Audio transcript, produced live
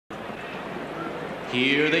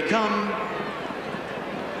Here they come.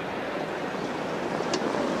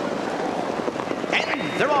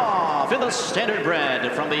 And they're off in the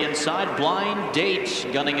standardbred from the inside. Blind Date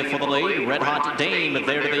gunning it for the lead. Red Hot Dame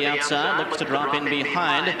there to the outside. Looks to drop in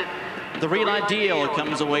behind. The Real Ideal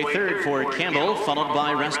comes away third for Campbell, followed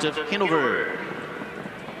by Rest of Hanover.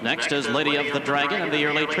 Next is Lady of the Dragon, and the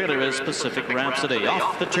early trailer is Pacific Rhapsody.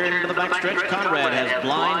 Off the turn to the backstretch, Conrad has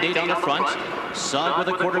Blind Date on the front. Sugg with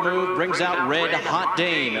a quarter move brings out Red Hot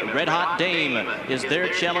Dame. Red Hot Dame is there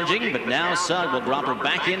challenging, but now Sugg will drop her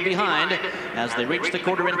back in behind as they reach the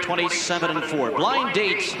quarter in 27-4. Blind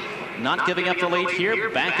Date not giving up the lead here,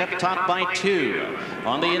 back up top by 2.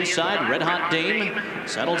 On the inside, Red Hot Dame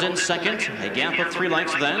settles in second, a gap of 3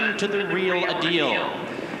 lengths then to the Real Ideal.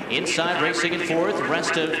 Inside, racing in fourth,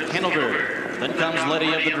 Rest of Hanover. Then comes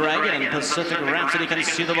Lady of the Dragon, and Pacific Rhapsody can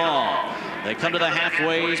see them all. They come to the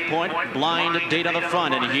halfway point, Blind Date on the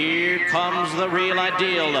front, and here comes the Real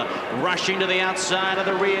Ideal, rushing to the outside of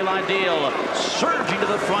the Real Ideal, surging to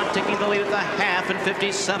the front, taking the lead at the half in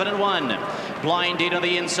 57-1. Blind Date on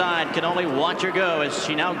the inside can only watch her go as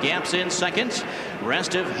she now gaps in second.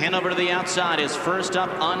 Rest of Hanover to the outside is first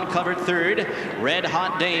up, uncovered third. Red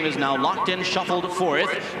Hot Dame is now locked in, shuffled fourth.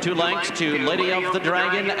 2 lengths to Lady of the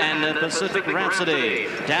Dragon and Pacific Rhapsody.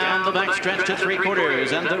 Down the backstretch to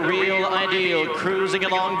 3/4, and the Real Ideal cruising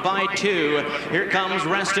along by 2. Here comes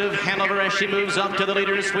Rest of Hanover as she moves up to the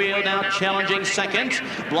leader's wheel, now challenging second.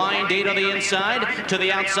 Blind Date on the inside. To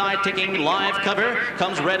the outside, taking live cover,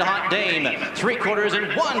 comes Red Hot Dame. 3/4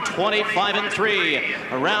 and 125-3.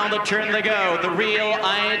 Around the turn they go. The Real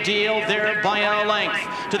Ideal there by a length.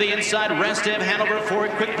 To the inside, Rest of Hanover for a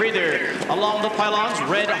quick breather. Along the pylons,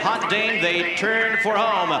 Red Hot Dame, they turn for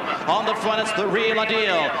home. On the front, it's the Real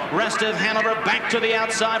Ideal. Rest of Hanover back to the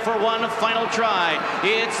outside for one final try.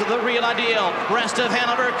 It's the Real Ideal. Rest of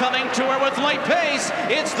Hanover coming to her with light pace.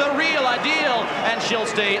 It's the Real Ideal, and she'll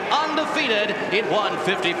stay undefeated in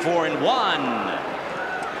 154-1.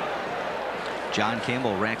 John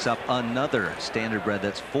Campbell racks up another standardbred.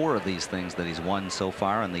 That's 4 of these things that he's won so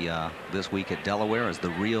far in the this week at Delaware as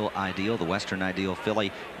the Real Ideal. The Western Ideal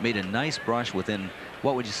filly made a nice brush within,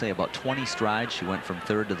 what would you say, about 20 strides. She went from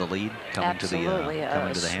third to the lead, coming to the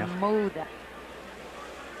half. Smooth.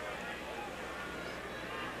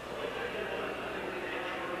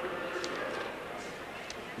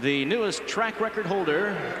 The newest track record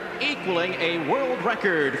holder, equaling a world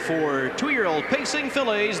record for 2-year-old pacing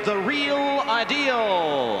fillies, the Real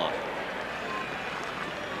Ideal.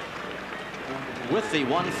 With the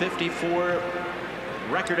 154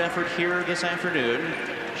 record effort here this afternoon,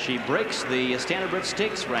 she breaks the Standardbred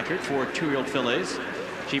Stakes record for 2-year-old fillies.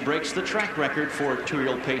 She breaks the track record for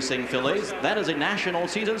 2-year-old pacing fillies. That is a national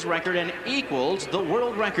seasons record and equals the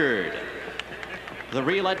world record. The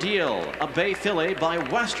Real Ideal, a bay filly by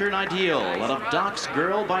Western Ideal, out of Doc's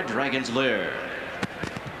Girl by Dragon's Lair.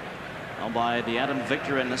 Owned by the Adam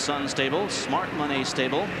Victor and the Son stable, Smart Money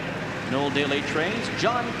stable. Noel Daly trains,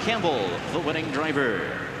 John Campbell, the winning driver.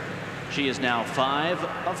 She is now 5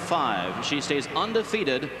 of 5. She stays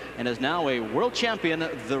undefeated and is now a world champion,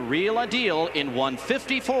 the Real Ideal, in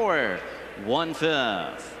 154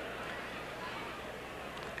 1/5.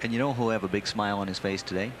 And you know who'll have a big smile on his face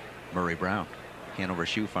today? Murray Brown. Hanover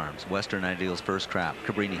Shoe Farms, Western Ideal's first crop,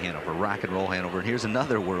 Cabrini Hanover, Rock and Roll Hanover, and here's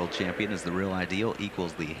another world champion as the Real Ideal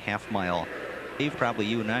equals the half-mile. Dave, probably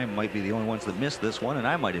you and I might be the only ones that missed this one, and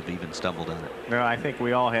I might have even stumbled on it. Well, I think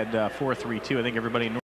we all had 4-3-2. I think everybody